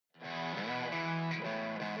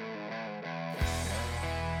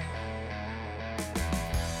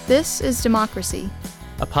This is Democracy,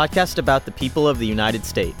 a podcast about the people of the United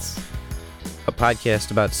States. A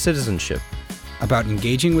podcast about citizenship. About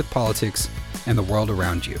engaging with politics and the world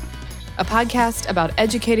around you. A podcast about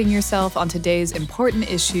educating yourself on today's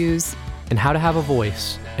important issues. And how to have a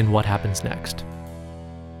voice in what happens next.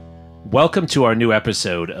 Welcome to our new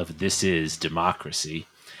episode of This is Democracy.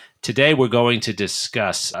 Today we're going to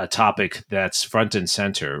discuss a topic that's front and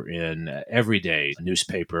center in everyday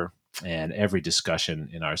newspaper and every discussion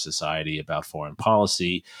in our society about foreign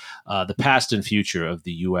policy, the past and future of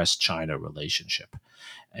the U.S.-China relationship.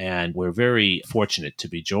 And we're very fortunate to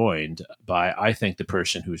be joined by, I think, the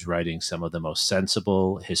person who's writing some of the most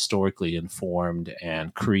sensible, historically informed,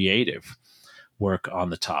 and creative work on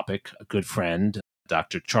the topic, a good friend,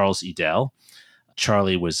 Dr. Charles Edel.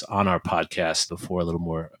 Charlie was on our podcast before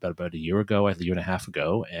about a year and a half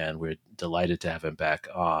ago, and we're delighted to have him back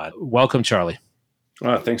on. Welcome, Charlie.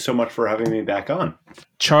 Thanks so much for having me back on.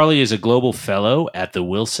 Charlie is a global fellow at the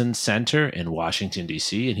Wilson Center in Washington,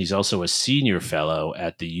 D.C., and he's also a senior fellow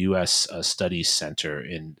at the U.S. Studies Center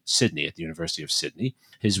in Sydney, at the University of Sydney.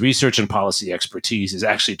 His research and policy expertise is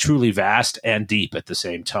actually truly vast and deep at the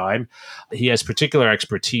same time. He has particular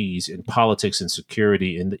expertise in politics and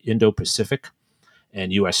security in the Indo-Pacific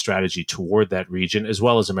and U.S. strategy toward that region, as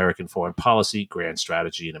well as American foreign policy, grand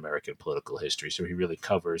strategy, and American political history. So he really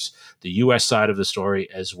covers the U.S. side of the story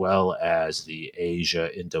as well as the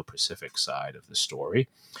Asia, Indo-Pacific side of the story.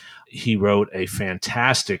 He wrote a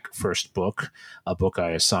fantastic first book, a book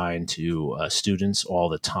I assign to students all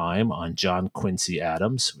the time, on John Quincy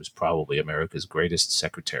Adams, who was probably America's greatest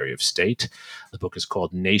Secretary of State. The book is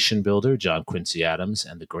called Nation Builder, John Quincy Adams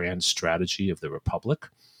and the Grand Strategy of the Republic.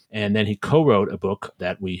 And then he co-wrote a book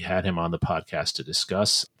that we had him on the podcast to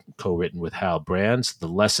discuss, co-written with Hal Brands, The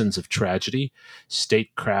Lessons of Tragedy,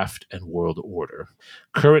 Statecraft, and World Order.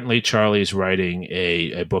 Currently, Charlie is writing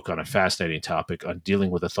a book on a fascinating topic on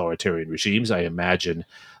dealing with authoritarian regimes. I imagine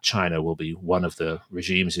China will be one of the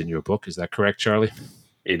regimes in your book. Is that correct, Charlie?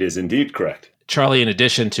 It is indeed correct. Charlie, in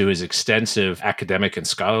addition to his extensive academic and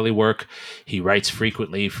scholarly work, he writes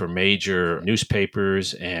frequently for major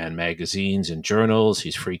newspapers and magazines and journals.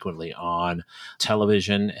 He's frequently on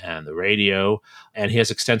television and the radio, and he has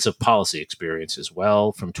extensive policy experience as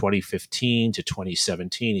well. From 2015 to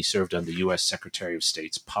 2017, he served on the U.S. Secretary of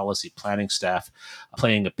State's policy planning staff,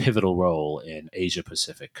 playing a pivotal role in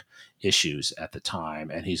Asia-Pacific issues at the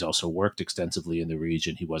time, and he's also worked extensively in the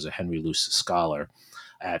region. He was a Henry Luce Scholar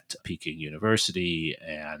at Peking University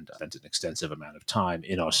and spent an extensive amount of time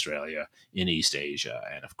in Australia, in East Asia,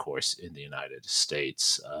 and of course in the United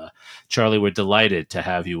States. Charlie, we're delighted to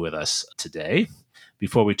have you with us today.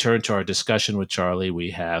 Before we turn to our discussion with Charlie,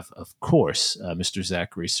 we have, of course, Mr.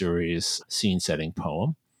 Zachary Suri's scene-setting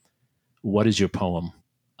poem. What is your poem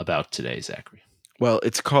about today, Zachary? Well,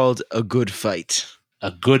 it's called A Good Fight. A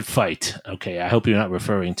good fight. Okay, I hope you're not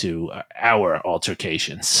referring to our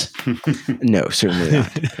altercations. No, certainly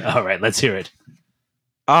not. All right, let's hear it.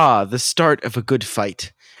 Ah, the start of a good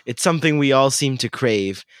fight. It's something we all seem to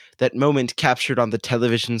crave. That moment captured on the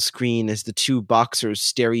television screen as the two boxers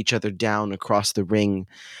stare each other down across the ring.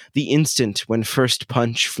 The instant when first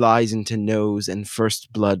punch flies into nose and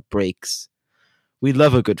first blood breaks. We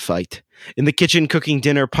love a good fight. In the kitchen cooking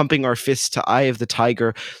dinner, pumping our fists to Eye of the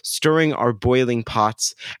Tiger, stirring our boiling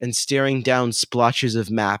pots, and staring down splotches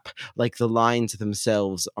of map like the lines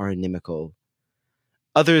themselves are inimical.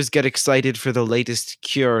 Others get excited for the latest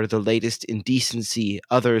cure, the latest indecency,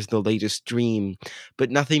 others the latest dream,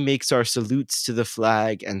 but nothing makes our salutes to the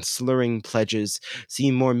flag and slurring pledges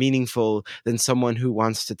seem more meaningful than someone who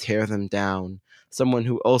wants to tear them down, someone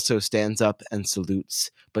who also stands up and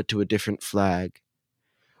salutes, but to a different flag.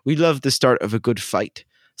 We love the start of a good fight.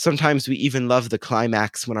 Sometimes we even love the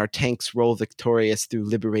climax when our tanks roll victorious through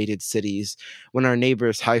liberated cities, when our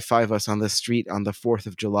neighbors high-five us on the street on the 4th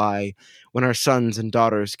of July, when our sons and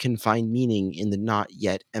daughters can find meaning in the not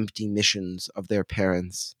yet empty missions of their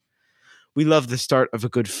parents. We love the start of a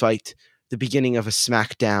good fight, the beginning of a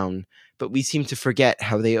smackdown, but we seem to forget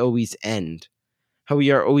how they always end. How we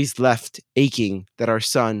are always left aching that our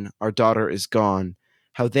son, our daughter is gone,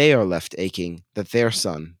 how they are left aching that their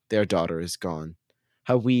son, their daughter is gone.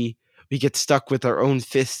 How we get stuck with our own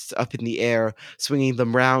fists up in the air, swinging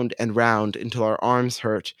them round and round until our arms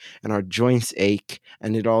hurt and our joints ache,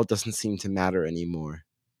 and it all doesn't seem to matter anymore.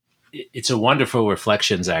 It's a wonderful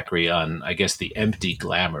reflection, Zachary, on, I guess, the empty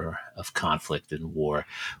glamour of conflict and war.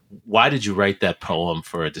 Why did you write that poem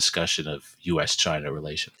for a discussion of U.S.-China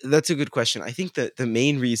relations? That's a good question. I think that the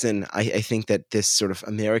main reason I think that this sort of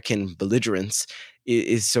American belligerence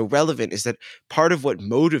is so relevant is that part of what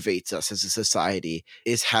motivates us as a society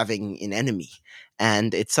is having an enemy.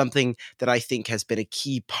 And it's something that I think has been a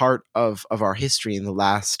key part of our history in the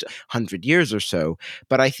last 100 years or so.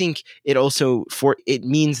 But I think it also it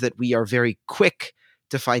means that we are very quick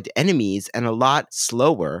to find enemies and a lot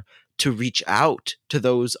slower to reach out to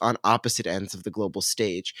those on opposite ends of the global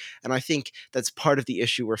stage. And I think that's part of the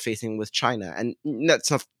issue we're facing with China. And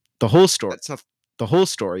that's not the whole story. That's not the whole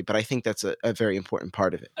story, but I think that's a very important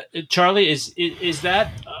part of it. Charlie, is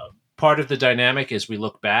that part of the dynamic as we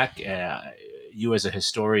look back? You as a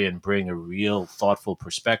historian bring a real thoughtful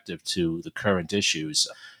perspective to the current issues.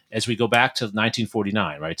 As we go back to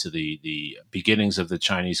 1949, right, to the beginnings of the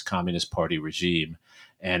Chinese Communist Party regime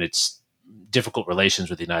and its difficult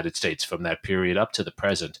relations with the United States from that period up to the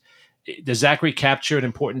present, does Zachary capture an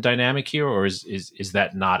important dynamic here, or is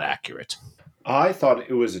that not accurate? I thought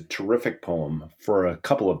it was a terrific poem for a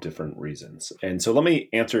couple of different reasons. And so let me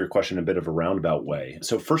answer your question in a bit of a roundabout way.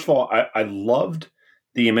 So first of all, I loved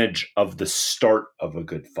the image of the start of a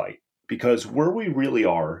good fight, because where we really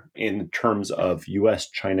are in terms of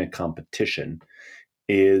US-China competition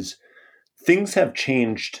is things have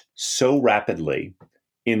changed so rapidly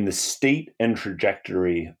in the state and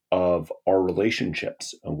trajectory of our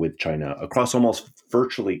relationships with China across almost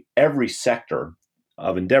virtually every sector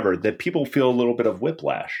of endeavor that people feel a little bit of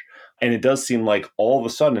whiplash. And it does seem like all of a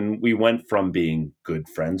sudden we went from being good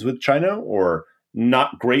friends with China, or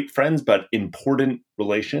not great friends, but important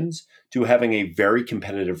relations, to having a very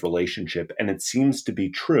competitive relationship. And it seems to be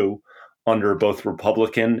true under both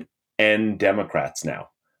Republican and Democrats now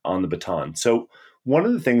on the baton. So one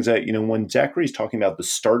of the things that, when Zachary's talking about the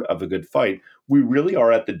start of a good fight, we really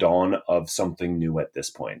are at the dawn of something new at this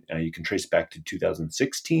point. You can trace it back to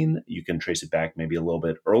 2016. You can trace it back maybe a little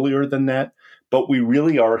bit earlier than that. But we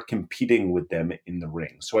really are competing with them in the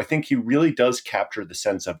ring. So I think he really does capture the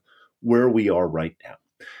sense of where we are right now.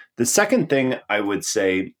 The second thing I would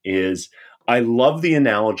say is I love the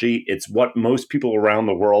analogy. It's what most people around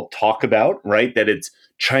the world talk about, right? That it's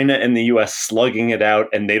China and the US slugging it out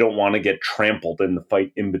and they don't want to get trampled in the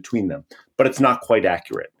fight in between them. But it's not quite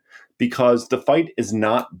accurate, because the fight is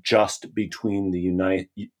not just between the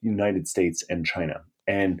United States and China.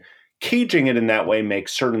 And caging it in that way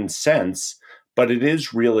makes certain sense, but it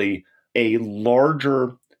is really a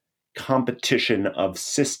larger competition of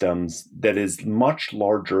systems that is much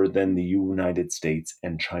larger than the United States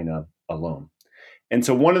and China alone. And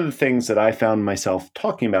so one of the things that I found myself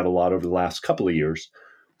talking about a lot over the last couple of years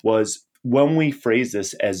was when we phrase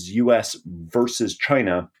this as US versus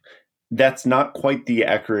China, that's not quite the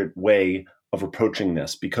accurate way of approaching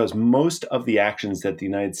this, because most of the actions that the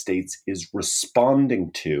United States is responding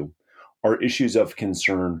to are issues of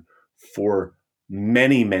concern for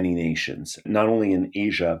many, many nations, not only in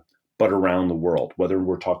Asia, but around the world, whether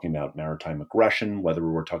we're talking about maritime aggression, whether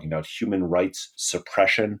we're talking about human rights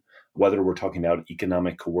suppression, whether we're talking about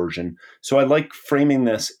economic coercion. So I like framing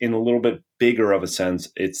this in a little bit bigger of a sense.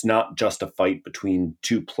 It's not just a fight between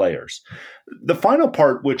two players. The final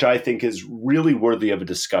part, which I think is really worthy of a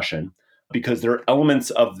discussion, because there are elements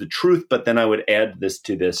of the truth, but then I would add this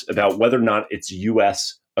to this about whether or not it's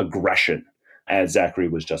U.S. aggression, as Zachary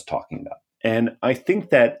was just talking about. And I think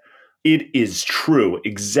that it is true,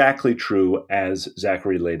 exactly true, as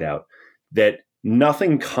Zachary laid out, that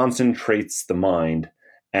nothing concentrates the mind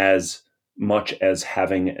as much as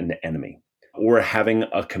having an enemy or having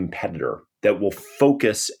a competitor that will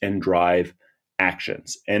focus and drive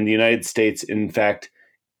actions. And the United States, in fact,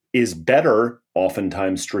 is better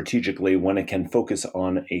oftentimes strategically when it can focus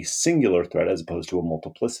on a singular threat as opposed to a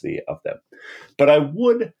multiplicity of them. But I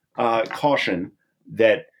would caution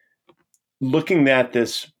that looking at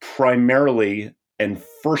this primarily and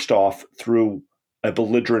first off through a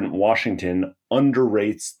belligerent Washington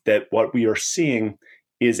underrates that what we are seeing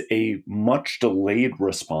is a much delayed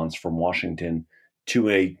response from Washington to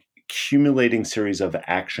a accumulating series of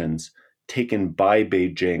actions taken by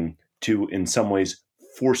Beijing to, in some ways,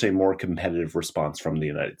 force a more competitive response from the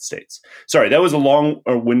United States. Sorry, that was a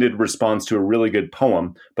long-winded response to a really good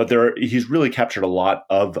poem, but he's really captured a lot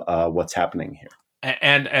of what's happening here.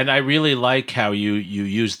 And I really like how you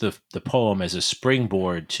use the poem as a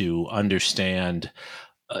springboard to understand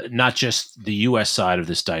not just the U.S. side of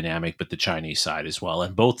this dynamic, but the Chinese side as well.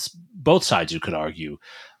 And both sides, you could argue,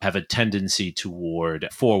 have a tendency toward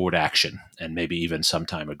forward action and maybe even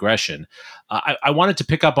sometime aggression. I wanted to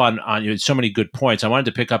pick up on you had so many good points. I wanted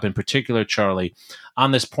to pick up in particular, Charlie,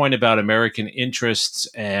 on this point about American interests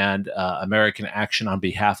and American action on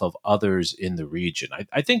behalf of others in the region.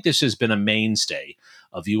 I think this has been a mainstay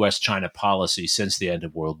of U.S.-China policy since the end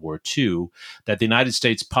of World War II, that the United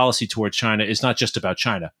States policy toward China is not just about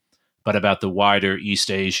China, but about the wider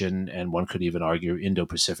East Asian, and one could even argue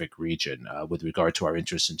Indo-Pacific region, with regard to our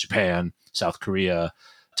interests in Japan, South Korea,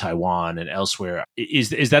 Taiwan, and elsewhere. Is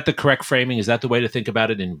that the correct framing? Is that the way to think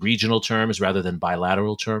about it in regional terms rather than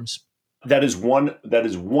bilateral terms? That is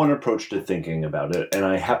one approach to thinking about it, and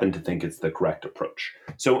I happen to think it's the correct approach.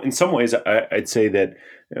 So in some ways, I'd say that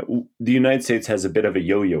the United States has a bit of a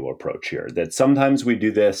yo-yo approach here, that sometimes we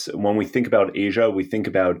do this when we think about Asia, we think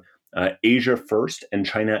about Asia first and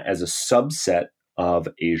China as a subset of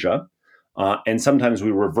Asia. And sometimes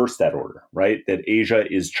we reverse that order, right? That Asia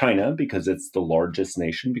is China because it's the largest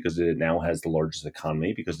nation, because it now has the largest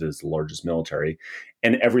economy, because it is the largest military,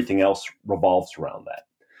 and everything else revolves around that.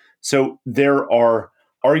 So there are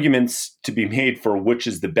arguments to be made for which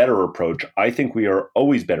is the better approach. I think we are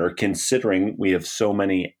always better, considering we have so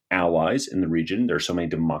many allies in the region. There are so many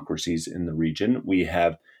democracies in the region. We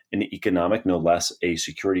have an economic, no less a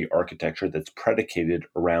security architecture that's predicated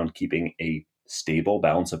around keeping a stable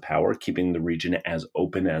balance of power, keeping the region as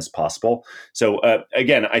open as possible. So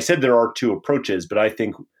again, I said there are two approaches, but I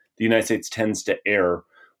think the United States tends to err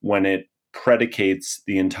when it predicates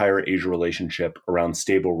the entire Asia relationship around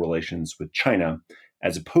stable relations with China,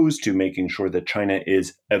 as opposed to making sure that China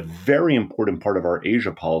is a very important part of our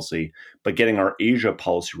Asia policy. But getting our Asia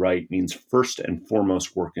policy right means first and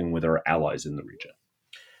foremost working with our allies in the region.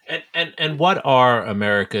 And what are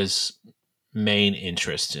America's main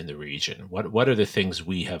interests in the region? What are the things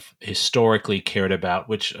we have historically cared about,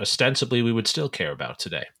 which ostensibly we would still care about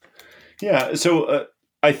today? Yeah, so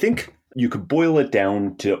I think you could boil it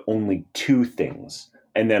down to only two things,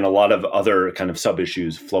 and then a lot of other kind of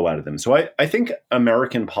sub-issues flow out of them. So I think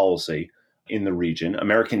American policy in the region,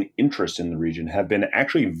 American interests in the region, have been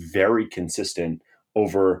actually very consistent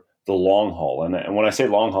over the long haul. And when I say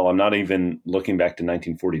long haul, I'm not even looking back to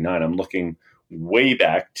 1949. I'm looking way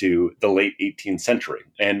back to the late 18th century.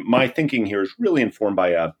 And my thinking here is really informed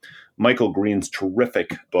by Michael Green's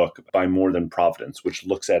terrific book, By More Than Providence, which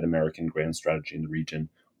looks at American grand strategy in the region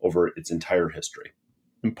over its entire history.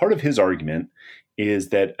 And part of his argument is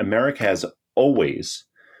that America has always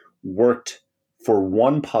worked for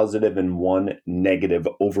one positive and one negative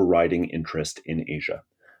overriding interest in Asia.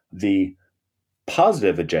 The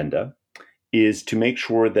positive agenda is to make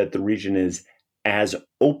sure that the region is as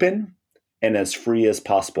open and as free as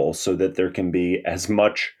possible, so that there can be as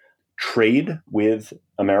much trade with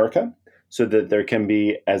America, so that there can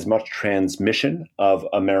be as much transmission of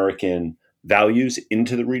American values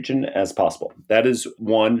into the region as possible. That is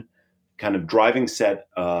one kind of driving set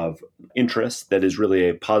of interests that is really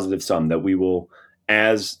a positive sum, that we will,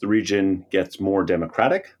 as the region gets more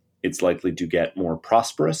democratic, it's likely to get more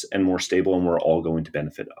prosperous and more stable, and we're all going to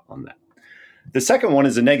benefit on that. The second one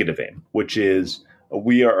is a negative aim, which is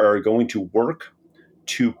we are going to work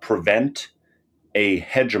to prevent a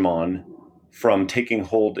hegemon from taking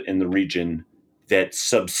hold in the region that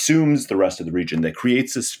subsumes the rest of the region, that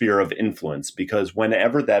creates a sphere of influence. Because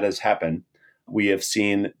whenever that has happened, we have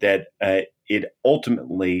seen that it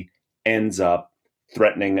ultimately ends up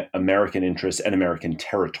threatening American interests and American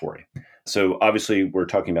territory. So obviously, we're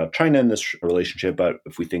talking about China in this relationship, but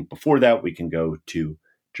if we think before that, we can go to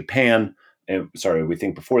Japan. We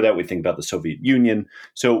think before that, we think about the Soviet Union.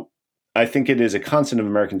 So I think it is a constant of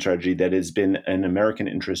American strategy that has been an American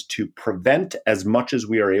interest to prevent, as much as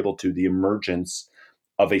we are able to, the emergence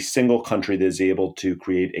of a single country that is able to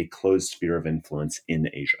create a closed sphere of influence in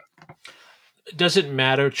Asia. Does it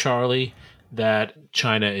matter, Charlie, that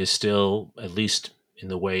China is still, at least in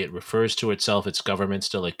the way it refers to itself, its government,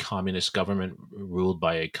 still a communist government ruled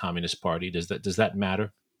by a communist party? Does that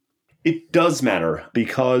matter? It does matter,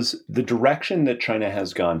 because the direction that China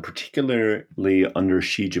has gone, particularly under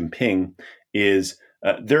Xi Jinping, is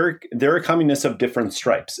there are communists of different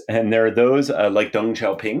stripes. And there are those like Deng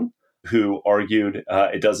Xiaoping, who argued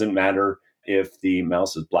it doesn't matter if the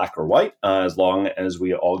mouse is black or white, as long as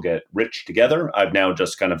we all get rich together. I've now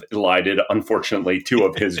just kind of elided, unfortunately, two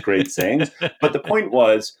of his great sayings. But the point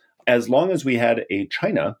was, as long as we had a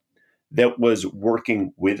China that was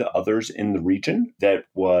working with others in the region, that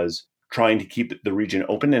was trying to keep the region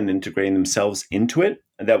open and integrating themselves into it,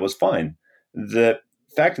 that was fine. The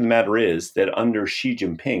fact of the matter is that under Xi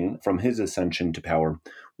Jinping, from his ascension to power,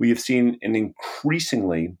 we have seen an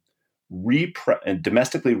increasingly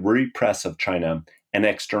domestically repressive China and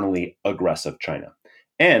externally aggressive China.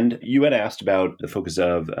 And you had asked about the focus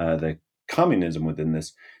of the communism within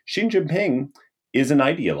this. Xi Jinping is an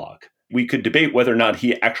ideologue. We could debate whether or not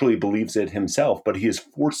he actually believes it himself, but he is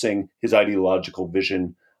forcing his ideological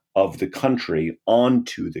vision of the country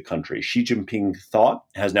onto the country. Xi Jinping thought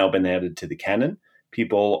has now been added to the canon.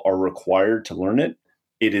 People are required to learn it.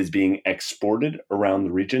 It is being exported around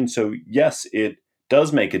the region. So yes, it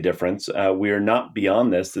does make a difference. We are not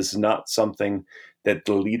beyond this. This is not something that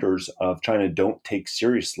the leaders of China don't take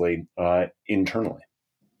seriously internally.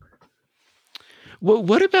 Well,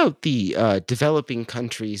 what about the developing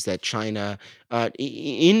countries that China,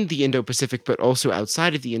 in the Indo-Pacific, but also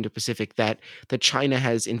outside of the Indo-Pacific, that China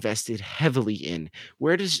has invested heavily in?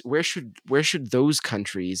 Where should those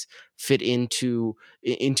countries fit into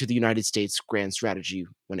the United States grand strategy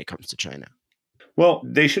when it comes to China? Well,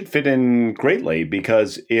 they should fit in greatly,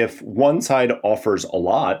 because if one side offers a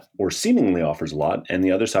lot, or seemingly offers a lot, and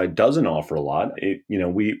the other side doesn't offer a lot,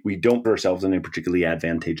 we don't put ourselves in a particularly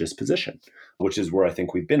advantageous position, which is where I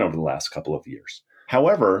think we've been over the last couple of years.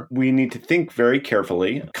 However, we need to think very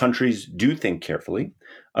carefully. Countries do think carefully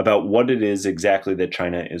about what it is exactly that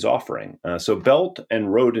China is offering. So Belt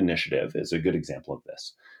and Road Initiative is a good example of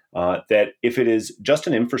this. That if it is just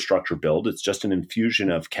an infrastructure build, it's just an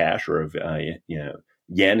infusion of cash or of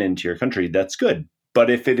yen into your country, that's good. But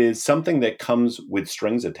if it is something that comes with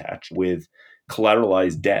strings attached, with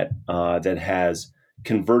collateralized debt that has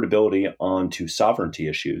convertibility onto sovereignty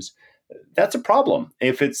issues, that's a problem.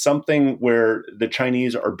 If it's something where the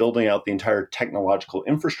Chinese are building out the entire technological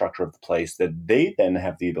infrastructure of the place that they then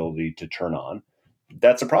have the ability to turn on,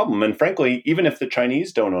 that's a problem. And frankly, even if the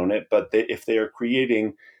Chinese don't own it, but if they are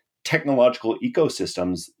creating technological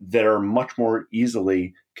ecosystems that are much more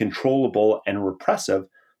easily controllable and repressive,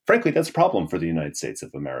 frankly, that's a problem for the United States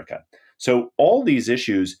of America. So all these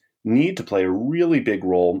issues need to play a really big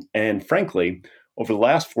role. And frankly, over the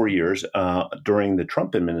last 4 years, during the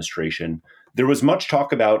Trump administration, there was much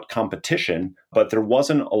talk about competition, but there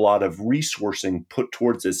wasn't a lot of resourcing put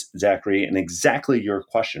towards this, Zachary, and exactly your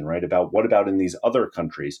question, right, about what about in these other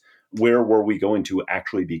countries? Where were we going to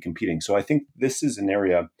actually be competing? So I think this is an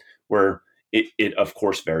area where it of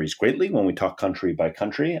course, varies greatly when we talk country by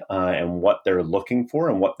country and what they're looking for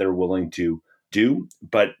and what they're willing to do.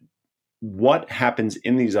 But what happens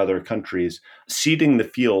in these other countries, seeding the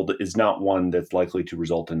field is not one that's likely to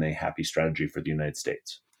result in a happy strategy for the United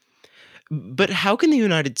States. But how can the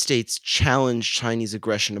United States challenge Chinese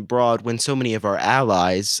aggression abroad when so many of our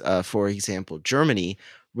allies, for example, Germany,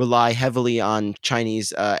 rely heavily on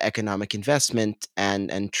Chinese economic investment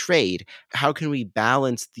and trade? How can we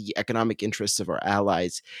balance the economic interests of our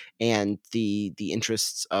allies and the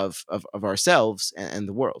interests of ourselves and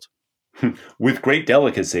the world? With great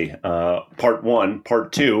delicacy. Part one.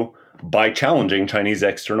 Part two, by challenging Chinese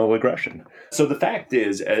external aggression. So the fact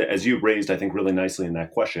is, as you raised, I think, really nicely in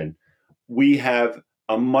that question, we have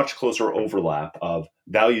a much closer overlap of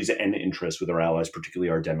values and interests with our allies, particularly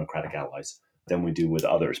our democratic allies, than we do with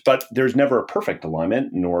others. But there's never a perfect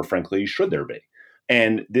alignment, nor frankly should there be.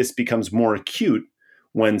 And this becomes more acute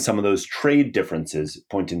when some of those trade differences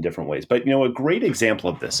point in different ways. But, a great example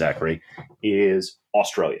of this, Zachary, is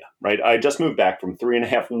Australia, right? I just moved back from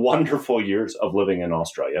 3.5 wonderful years of living in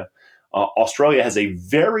Australia. Australia has a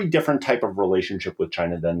very different type of relationship with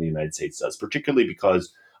China than the United States does, particularly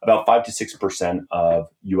because about 5 to 6% of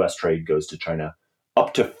U.S. trade goes to China.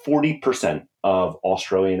 Up to 40% of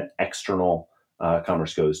Australian external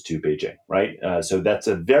commerce goes to Beijing, right? So that's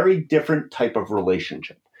a very different type of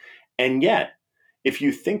relationship. And yet, if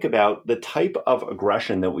you think about the type of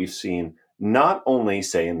aggression that we've seen, not only,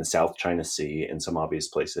 say, in the South China Sea in some obvious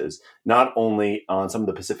places, not only on some of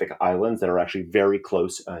the Pacific Islands that are actually very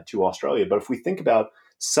close to Australia, but if we think about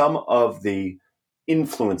some of the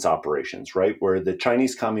influence operations, right, where the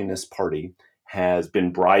Chinese Communist Party has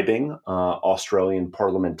been bribing Australian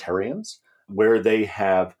parliamentarians, where they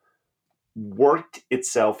have worked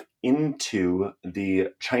itself into the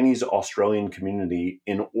Chinese Australian community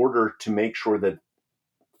in order to make sure that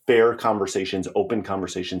fair conversations, open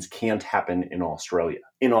conversations can't happen in Australia,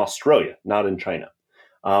 not in China.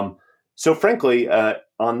 So frankly,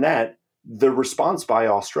 on that, the response by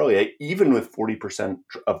Australia, even with 40%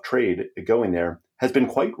 of trade going there, has been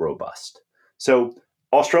quite robust. So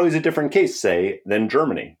Australia is a different case, say, than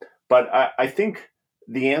Germany. But I think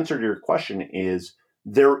the answer to your question is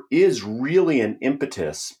there is really an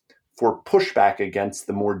impetus for pushback against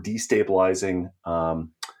the more destabilizing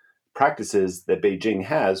practices that Beijing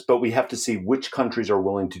has, but we have to see which countries are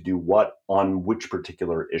willing to do what on which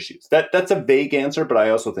particular issues. That's a vague answer, but I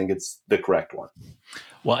also think it's the correct one.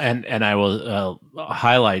 Well, and I will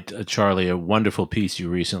highlight, Charlie, a wonderful piece you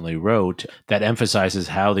recently wrote that emphasizes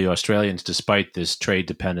how the Australians, despite this trade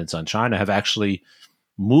dependence on China, have actually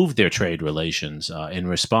moved their trade relations in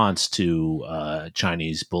response to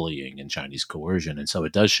Chinese bullying and Chinese coercion. And so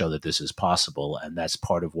it does show that this is possible, and that's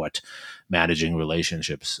part of what managing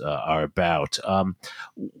relationships are about.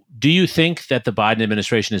 Do you think that the Biden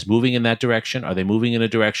administration is moving in that direction? Are they moving in a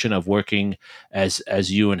direction of working,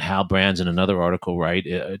 as you and Hal Brands in another article write,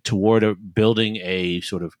 toward building a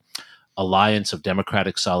sort of alliance of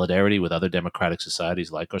democratic solidarity with other democratic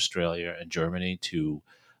societies like Australia and Germany to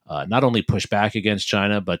not only push back against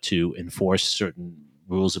China, but to enforce certain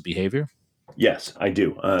rules of behavior? Yes, I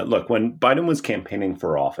do. Look, when Biden was campaigning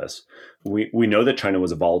for office, we know that China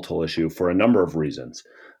was a volatile issue for a number of reasons.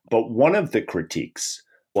 But one of the critiques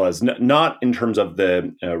was not in terms of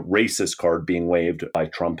the racist card being waved by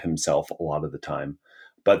Trump himself a lot of the time,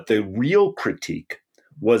 but the real critique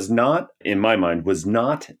was not, in my mind, was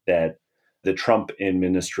not that the Trump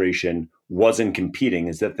administration wasn't competing,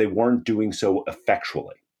 is that they weren't doing so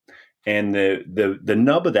effectually. And the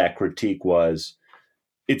nub of that critique was,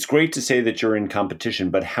 it's great to say that you're in competition,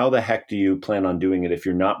 but how the heck do you plan on doing it if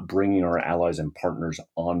you're not bringing our allies and partners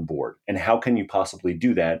on board? And how can you possibly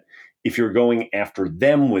do that if you're going after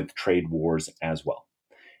them with trade wars as well?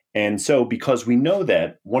 And so, because we know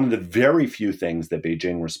that one of the very few things that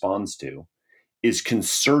Beijing responds to is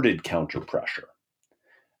concerted counter pressure.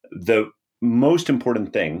 The most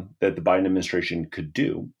important thing that the Biden administration could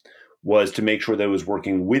do was to make sure that it was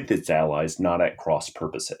working with its allies, not at cross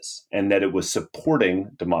purposes, and that it was supporting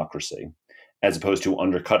democracy as opposed to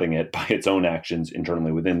undercutting it by its own actions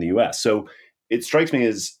internally within the U.S. So it strikes me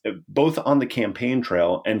as both on the campaign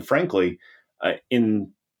trail and, frankly,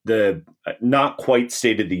 in the not quite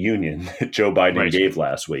State of the Union that Joe Biden gave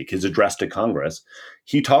last week, his address to Congress,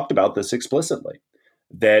 he talked about this explicitly,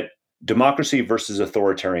 that democracy versus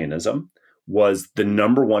authoritarianism was the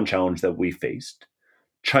number one challenge that we faced.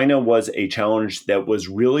 China was a challenge that was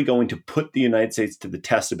really going to put the United States to the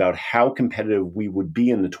test about how competitive we would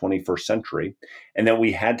be in the 21st century, and that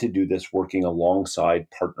we had to do this working alongside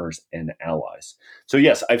partners and allies. So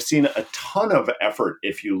yes, I've seen a ton of effort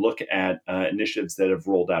if you look at initiatives that have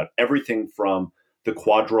rolled out, everything from the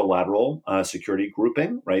quadrilateral security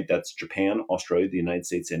grouping, right? That's Japan, Australia, the United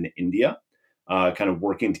States, and India, kind of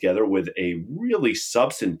working together with a really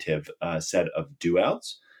substantive set of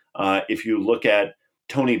do-outs. If you look at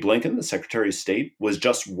Tony Blinken, the Secretary of State, was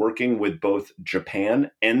just working with both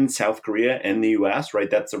Japan and South Korea and the U.S., right?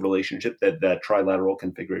 That's the relationship, that trilateral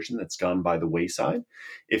configuration that's gone by the wayside.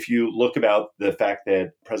 If you look about the fact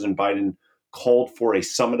that President Biden called for a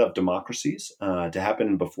summit of democracies to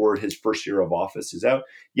happen before his first year of office is out,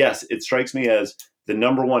 yes, it strikes me as the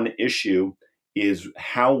number one issue is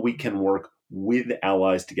how we can work with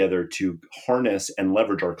allies together to harness and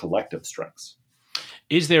leverage our collective strengths.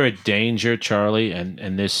 Is there a danger, Charlie,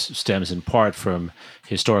 and this stems in part from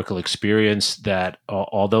historical experience, that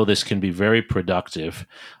although this can be very productive,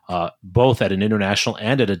 both at an international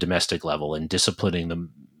and at a domestic level in disciplining the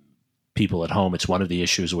people at home, it's one of the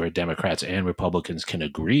issues where Democrats and Republicans can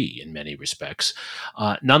agree in many respects.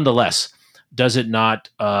 Nonetheless, does it not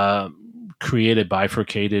create a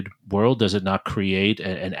bifurcated world? Does it not create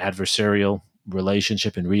an adversarial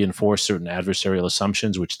relationship and reinforce certain adversarial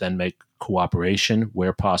assumptions, which then make cooperation,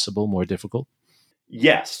 where possible, more difficult?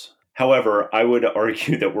 Yes. However, I would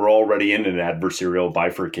argue that we're already in an adversarial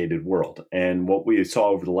bifurcated world. And what we saw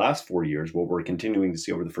over the last 4 years, what we're continuing to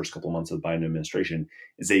see over the first couple of months of the Biden administration,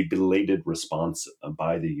 is a belated response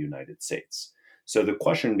by the United States. So the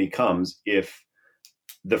question becomes, if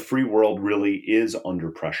the free world really is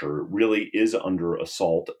under pressure, really is under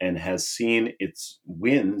assault, and has seen its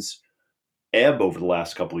wins ebb over the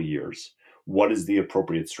last couple of years, what is the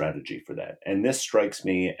appropriate strategy for that? And this strikes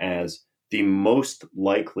me as the most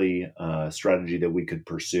likely strategy that we could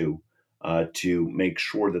pursue to make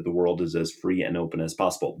sure that the world is as free and open as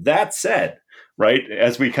possible. That said, right,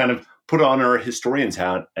 as we kind of put on our historian's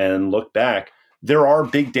hat and look back, there are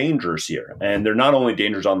big dangers here. And they're not only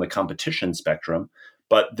dangers on the competition spectrum,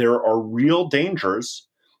 but there are real dangers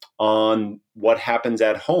on what happens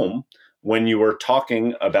at home when you are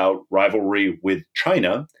talking about rivalry with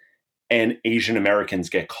China and Asian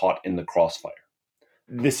Americans get caught in the crossfire.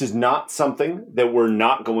 This is not something that we're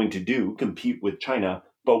not going to do, compete with China,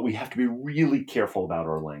 but we have to be really careful about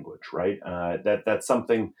our language, right? That's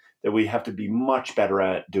something that we have to be much better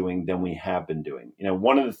at doing than we have been doing. You know,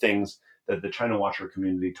 one of the things that the China Watcher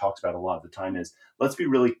community talks about a lot of the time is, let's be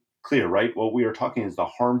really clear, right? What we are talking is the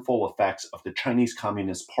harmful effects of the Chinese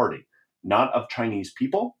Communist Party, not of Chinese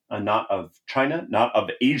people, and not of China, not of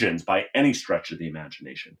Asians by any stretch of the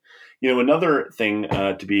imagination. Another thing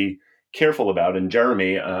to be careful about, and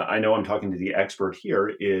Jeremy, I know I'm talking to the expert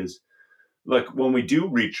here, is look, when we do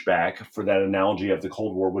reach back for that analogy of the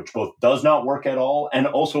Cold War, which both does not work at all and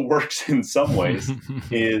also works in some ways,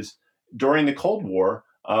 is during the Cold War,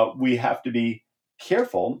 we have to be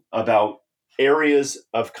careful about areas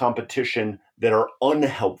of competition that are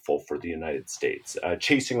unhelpful for the United States,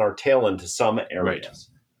 chasing our tail into some areas.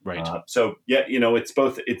 Right. So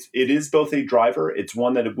it is both a driver. It's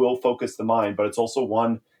one that it will focus the mind, but it's also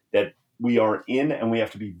one that we are in and we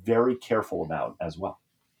have to be very careful about as well.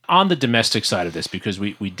 On the domestic side of this, because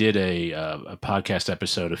we did a podcast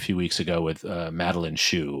episode a few weeks ago with Madeline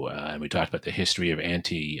Hsu, and we talked about the history of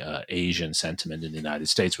anti-Asian sentiment in the United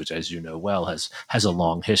States, which, as you know well, has a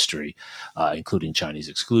long history, including Chinese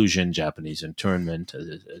exclusion, Japanese internment,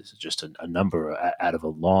 just a number out of a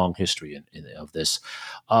long history of this.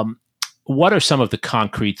 What are some of the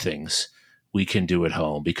concrete things we can do at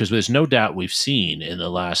home? Because there's no doubt we've seen in the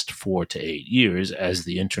last 4 to 8 years, as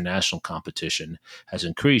the international competition has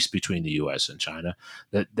increased between the U.S. and China,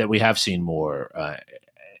 that we have seen more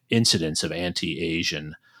incidents of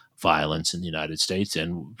anti-Asian violence in the United States.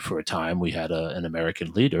 And for a time, we had an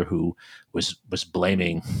American leader who was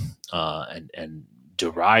blaming and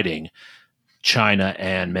deriding China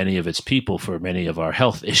and many of its people for many of our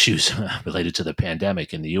health issues related to the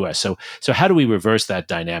pandemic in the U.S. So how do we reverse that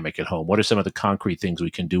dynamic at home? What are some of the concrete things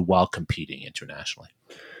we can do while competing internationally?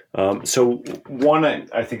 So one,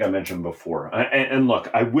 I think I mentioned before, and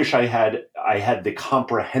look, I wish I had the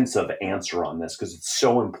comprehensive answer on this, because it's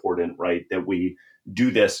so important, right, that we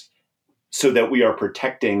do this so that we are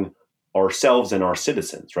protecting ourselves and our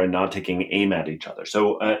citizens, right, not taking aim at each other.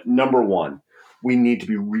 So number one, we need to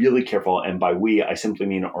be really careful, and by we, I simply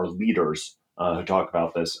mean our leaders who talk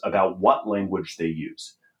about this, about what language they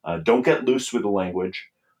use. Don't get loose with the language.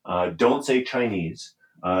 Don't say Chinese.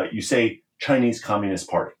 You say Chinese Communist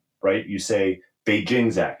Party, right? You say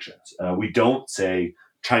Beijing's actions. We don't say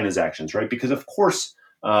China's actions, right? Because of course,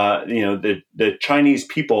 the Chinese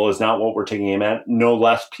people is not what we're taking aim at. No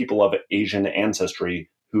less people of Asian ancestry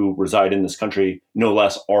who reside in this country, no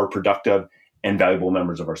less are productive and valuable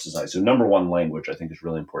members of our society. So number one, language, I think, is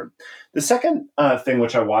really important. The second thing,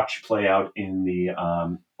 which I watched play out in the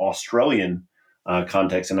Australian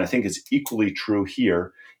context, and I think is equally true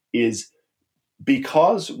here, is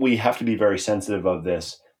because we have to be very sensitive of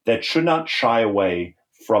this, that should not shy away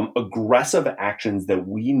from aggressive actions that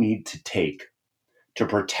we need to take to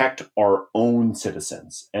protect our own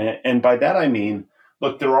citizens. And by that, I mean,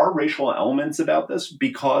 look, there are racial elements about this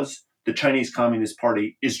because the Chinese Communist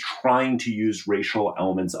Party is trying to use racial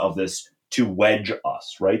elements of this to wedge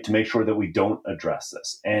us, right? To make sure that we don't address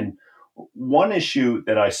this. And one issue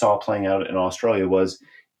that I saw playing out in Australia was,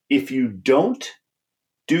 if you don't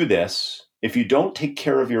do this, if you don't take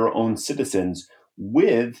care of your own citizens,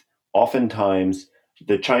 with oftentimes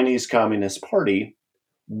the Chinese Communist Party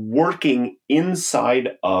working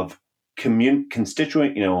inside of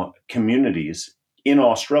constituent, communities in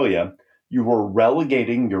Australia, you are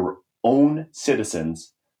relegating your own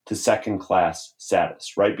citizens to second-class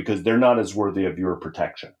status, right? Because they're not as worthy of your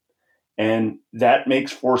protection. And that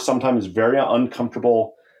makes for sometimes very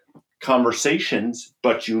uncomfortable conversations,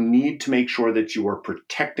 but you need to make sure that you are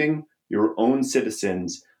protecting your own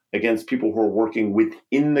citizens against people who are working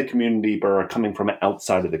within the community but are coming from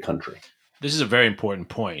outside of the country. This is a very important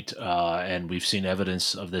point, and we've seen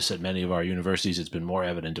evidence of this at many of our universities. It's been more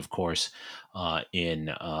evident, of course, in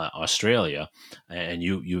Australia, and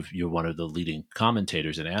you're one of the leading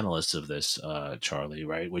commentators and analysts of this, Charlie,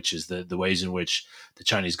 right? Which is the ways in which the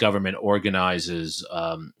Chinese government organizes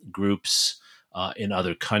groups in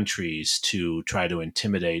other countries to try to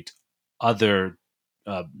intimidate other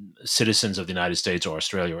citizens of the United States or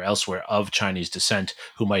Australia or elsewhere of Chinese descent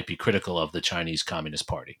who might be critical of the Chinese Communist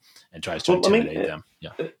Party, and tries to intimidate them.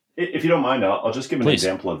 Yeah. If you don't mind, I'll just give an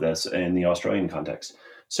example of this in the Australian context.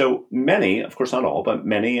 So many, of course not all, but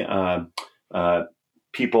many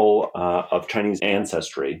people of Chinese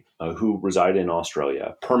ancestry who reside in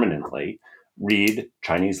Australia permanently read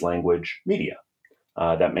Chinese language media.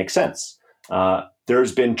 That makes sense.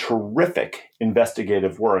 There's been terrific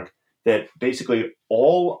investigative work that basically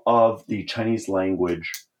all of the Chinese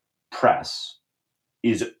language press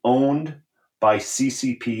is owned by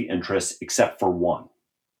CCP interests except for one,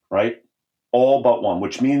 right? All but one,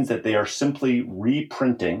 which means that they are simply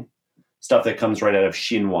reprinting stuff that comes right out of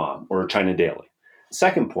Xinhua or China Daily.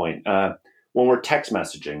 Second point, when we're text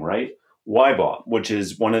messaging, right? Weibo, which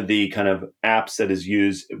is one of the kind of apps that is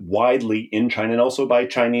used widely in China and also by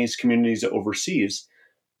Chinese communities overseas,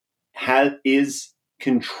 is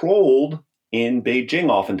controlled in Beijing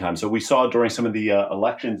oftentimes. So we saw during some of the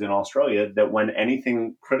elections in Australia that when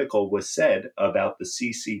anything critical was said about the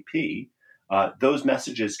CCP, those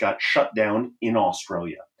messages got shut down in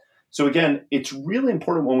Australia. So again, it's really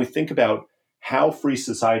important when we think about how free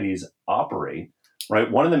societies operate,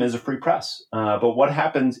 right? One of them is a free press. But what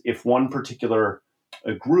happens if one particular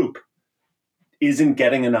group isn't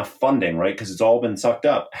getting enough funding, right? Because it's all been sucked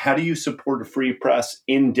up. How do you support a free press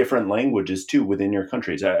in different languages too within your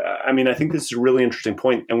countries? I mean, I think this is a really interesting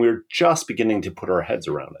point, and we're just beginning to put our heads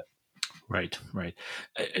around it. Right, right.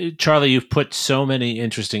 Charlie, you've put so many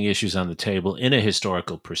interesting issues on the table in a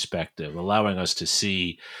historical perspective, allowing us to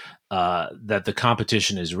see that the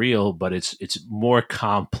competition is real, but it's more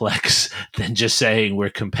complex than just saying we're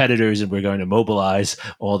competitors and we're going to mobilize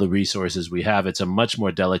all the resources we have. It's a much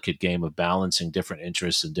more delicate game of balancing different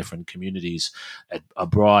interests in different communities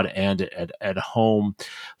abroad and at home.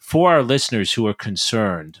 For our listeners who are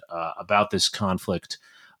concerned about this conflict,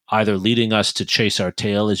 either leading us to chase our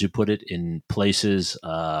tail, as you put it, in places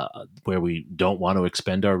where we don't want to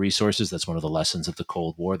expend our resources. That's one of the lessons of the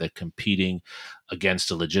Cold War, that competing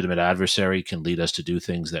against a legitimate adversary can lead us to do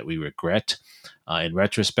things that we regret in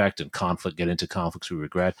retrospect, and get into conflicts we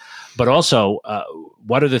regret. But also,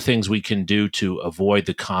 what are the things we can do to avoid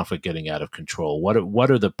the conflict getting out of control?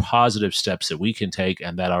 What are the positive steps that we can take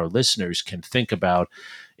and that our listeners can think about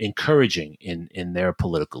encouraging in their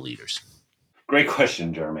political leaders? Great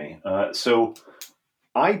question, Jeremy. So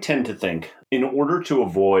I tend to think in order to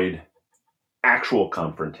avoid actual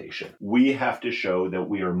confrontation, we have to show that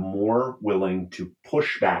we are more willing to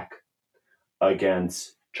push back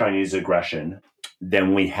against Chinese aggression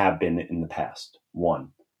than we have been in the past.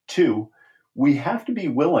 1. 2, we have to be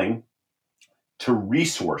willing to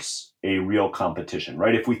resource a real competition,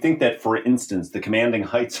 right? If we think that, for instance, the commanding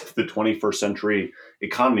heights of the 21st century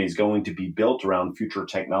economy is going to be built around future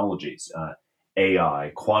technologies,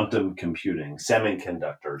 AI, quantum computing,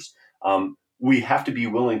 semiconductors, we have to be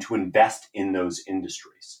willing to invest in those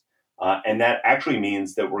industries. And that actually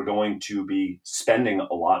means that we're going to be spending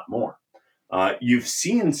a lot more. You've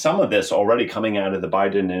seen some of this already coming out of the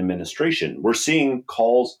Biden administration. We're seeing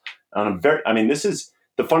calls on this is,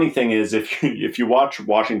 the funny thing is, if you watch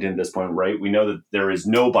Washington at this point, right, we know that there is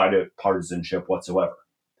no bipartisanship whatsoever,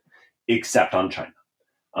 except on China.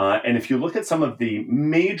 And if you look at some of the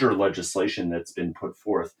major legislation that's been put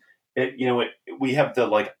forth, we have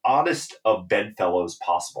the oddest of bedfellows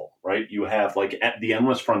possible, right? You have the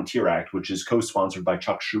Endless Frontier Act, which is co-sponsored by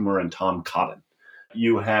Chuck Schumer and Tom Cotton.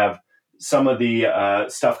 You have some of the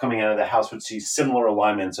stuff coming out of the House, which sees similar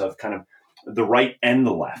alignments of kind of the right and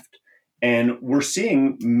the left. And we're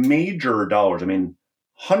seeing major dollars,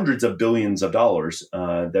 hundreds of billions of dollars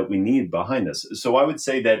that we need behind this. So I would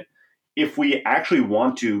say that if we actually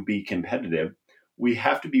want to be competitive, we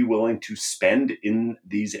have to be willing to spend in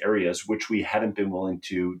these areas, which we hadn't been willing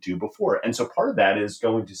to do before. And so part of that is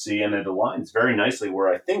going to see, and it aligns very nicely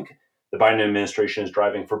where I think the Biden administration is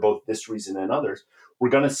driving for both this reason and others, we're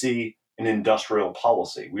going to see an industrial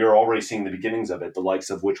policy. We are already seeing the beginnings of it, the likes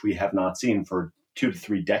of which we have not seen for 2 to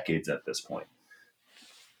 3 decades at this point.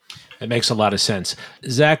 It makes a lot of sense.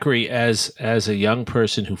 Zachary, as a young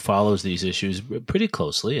person who follows these issues pretty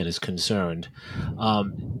closely and is concerned,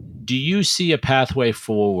 do you see a pathway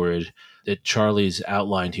forward that Charlie's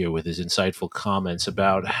outlined here with his insightful comments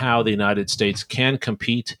about how the United States can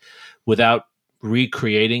compete without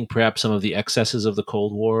recreating perhaps some of the excesses of the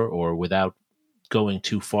Cold War, or without going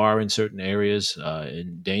too far in certain areas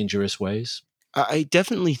in dangerous ways? I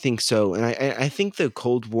definitely think so. And I think the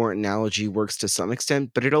Cold War analogy works to some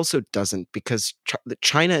extent, but it also doesn't, because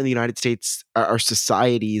China and the United States, our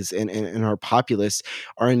societies and our populace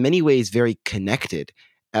are in many ways very connected.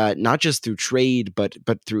 Not just through trade, but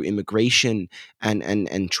through immigration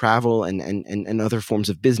and travel and other forms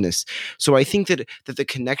of business. So I think that the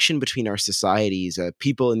connection between our societies,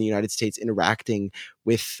 people in the United States interacting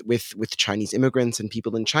with Chinese immigrants and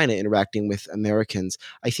people in China interacting with Americans,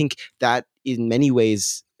 I think that in many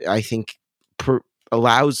ways,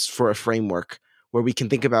 allows for a framework where we can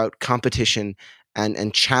think about competition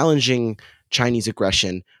and challenging Chinese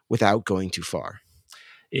aggression without going too far.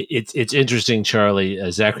 It's interesting, Charlie.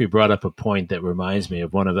 Zachary brought up a point that reminds me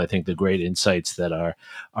of one of, I think, the great insights that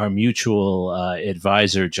our mutual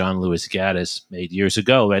advisor, John Lewis Gaddis, made years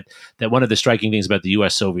ago. That one of the striking things about the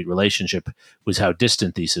U.S.-Soviet relationship was how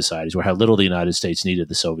distant these societies were, how little the United States needed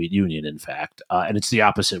the Soviet Union, in fact. And it's the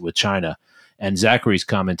opposite with China And Zachary's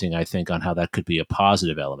commenting, I think, on how that could be a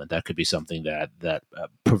positive element. That could be something that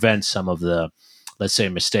prevents some of the, let's say,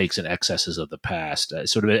 mistakes and excesses of the past.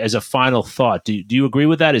 Sort of as a final thought, do you agree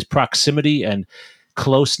with that? Is proximity and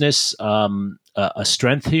closeness a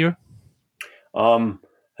strength here?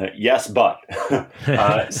 Yes, but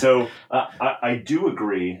so I do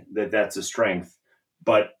agree that that's a strength,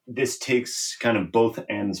 but this takes kind of both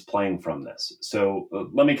ends playing from this. So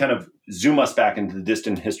let me kind of zoom us back into the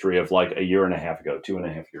distant history of like a year and a half ago,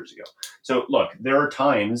 2.5 years ago. So look, there are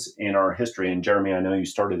times in our history, and Jeremy, I know you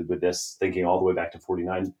started with this thinking all the way back to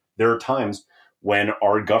 49. There are times when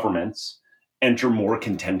our governments enter more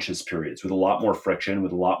contentious periods with a lot more friction,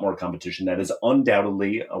 with a lot more competition. That is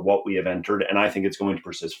undoubtedly what we have entered, and I think it's going to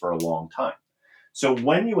persist for a long time. So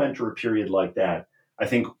when you enter a period like that, I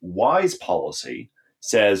think wise policy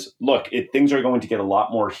says, look, things are going to get a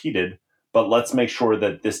lot more heated, but let's make sure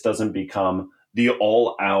that this doesn't become the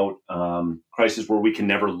all-out crisis where we can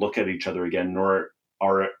never look at each other again, nor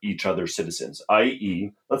are each other's citizens,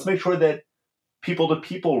 i.e., let's make sure that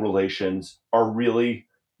people-to-people relations are really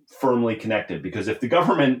firmly connected, because if the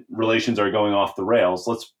government relations are going off the rails,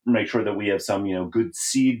 let's make sure that we have some, good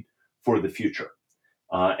seed for the future.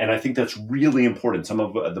 And I think that's really important, some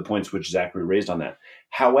of the points which Zachary raised on that.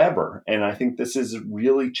 However, and I think this is a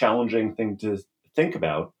really challenging thing to think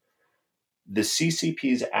about, the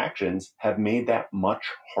CCP's actions have made that much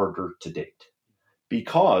harder to date.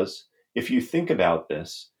 Because if you think about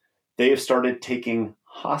this, they have started taking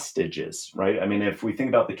hostages, right? I mean, if we think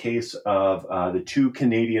about the case of the two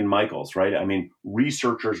Canadian Michaels, right? I mean,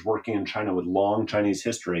 researchers working in China with long Chinese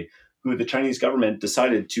history, who the Chinese government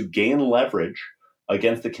decided to gain leverage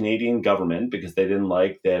against the Canadian government because they didn't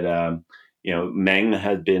like that, Meng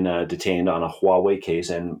had been detained on a Huawei case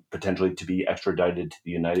and potentially to be extradited to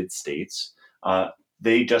the United States.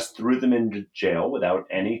 They just threw them into jail without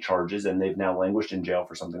any charges, and they've now languished in jail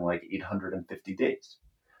for something like 850 days.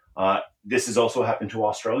 This has also happened to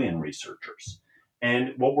Australian researchers.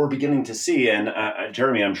 And what we're beginning to see, and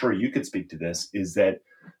Jeremy, I'm sure you could speak to this, is that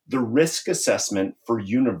the risk assessment for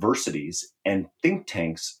universities and think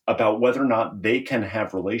tanks about whether or not they can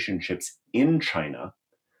have relationships in China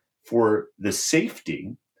for the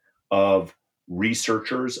safety of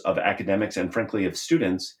researchers, of academics, and frankly of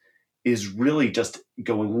students is really just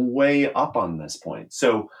going way up on this point.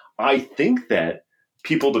 So I think that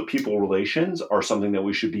people-to-people relations are something that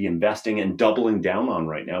we should be investing and doubling down on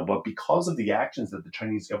right now. But because of the actions that the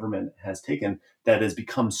Chinese government has taken, that has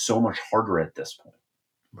become so much harder at this point.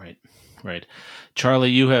 Right. Charlie,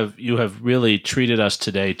 you have really treated us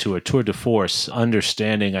today to a tour de force,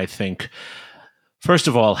 understanding, I think, first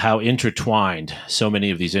of all, how intertwined so many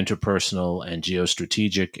of these interpersonal and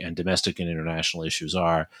geostrategic and domestic and international issues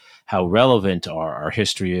are, how relevant our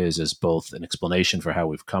history is as both an explanation for how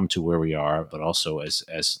we've come to where we are, but also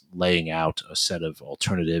as laying out a set of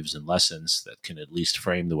alternatives and lessons that can at least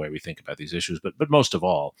frame the way we think about these issues. But most of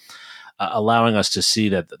all, allowing us to see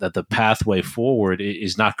that the pathway forward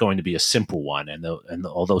is not going to be a simple one. And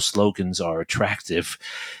although slogans are attractive,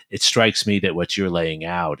 it strikes me that what you're laying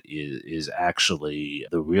out is actually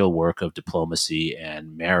the real work of diplomacy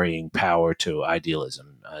and marrying power to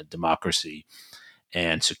idealism, democracy,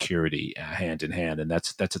 and security hand in hand. And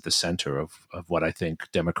that's at the center of what I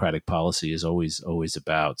think democratic policy is always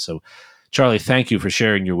about. So, Charlie, thank you for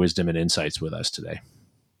sharing your wisdom and insights with us today.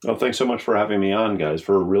 Well, thanks so much for having me on, guys,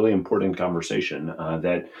 for a really important conversation.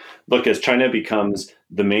 As China becomes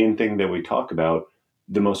the main thing that we talk about,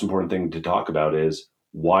 the most important thing to talk about is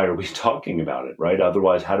why are we talking about it, right?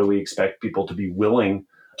 Otherwise, how do we expect people to be willing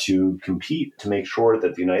to compete to make sure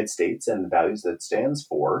that the United States and the values that it stands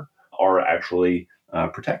for are actually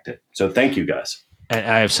protected? So thank you, guys. And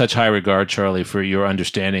I have such high regard, Charlie, for your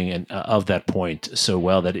understanding of that point so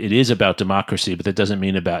well, that it is about democracy, but that doesn't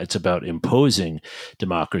mean it's about imposing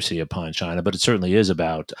democracy upon China, but it certainly is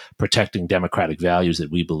about protecting democratic values that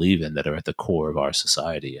we believe in that are at the core of our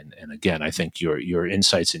society. And again, I think your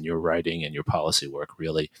insights in your writing and your policy work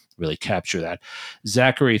really capture that.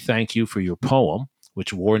 Zachary, thank you for your poem,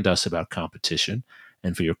 which warned us about competition,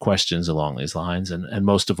 and for your questions along these lines. And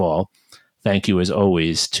most of all, thank you, as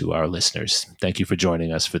always, to our listeners. Thank you for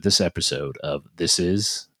joining us for this episode of This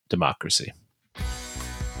Is Democracy.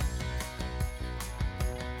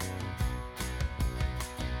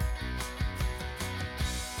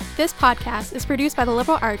 This podcast is produced by the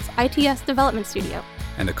Liberal Arts ITS Development Studio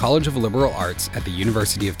and the College of Liberal Arts at the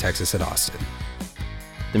University of Texas at Austin.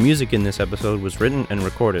 The music in this episode was written and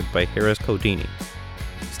recorded by Harris Codini.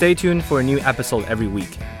 Stay tuned for a new episode every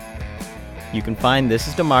week. You can find This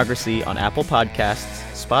Is Democracy on Apple Podcasts,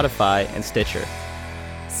 Spotify, and Stitcher.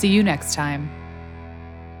 See you next time.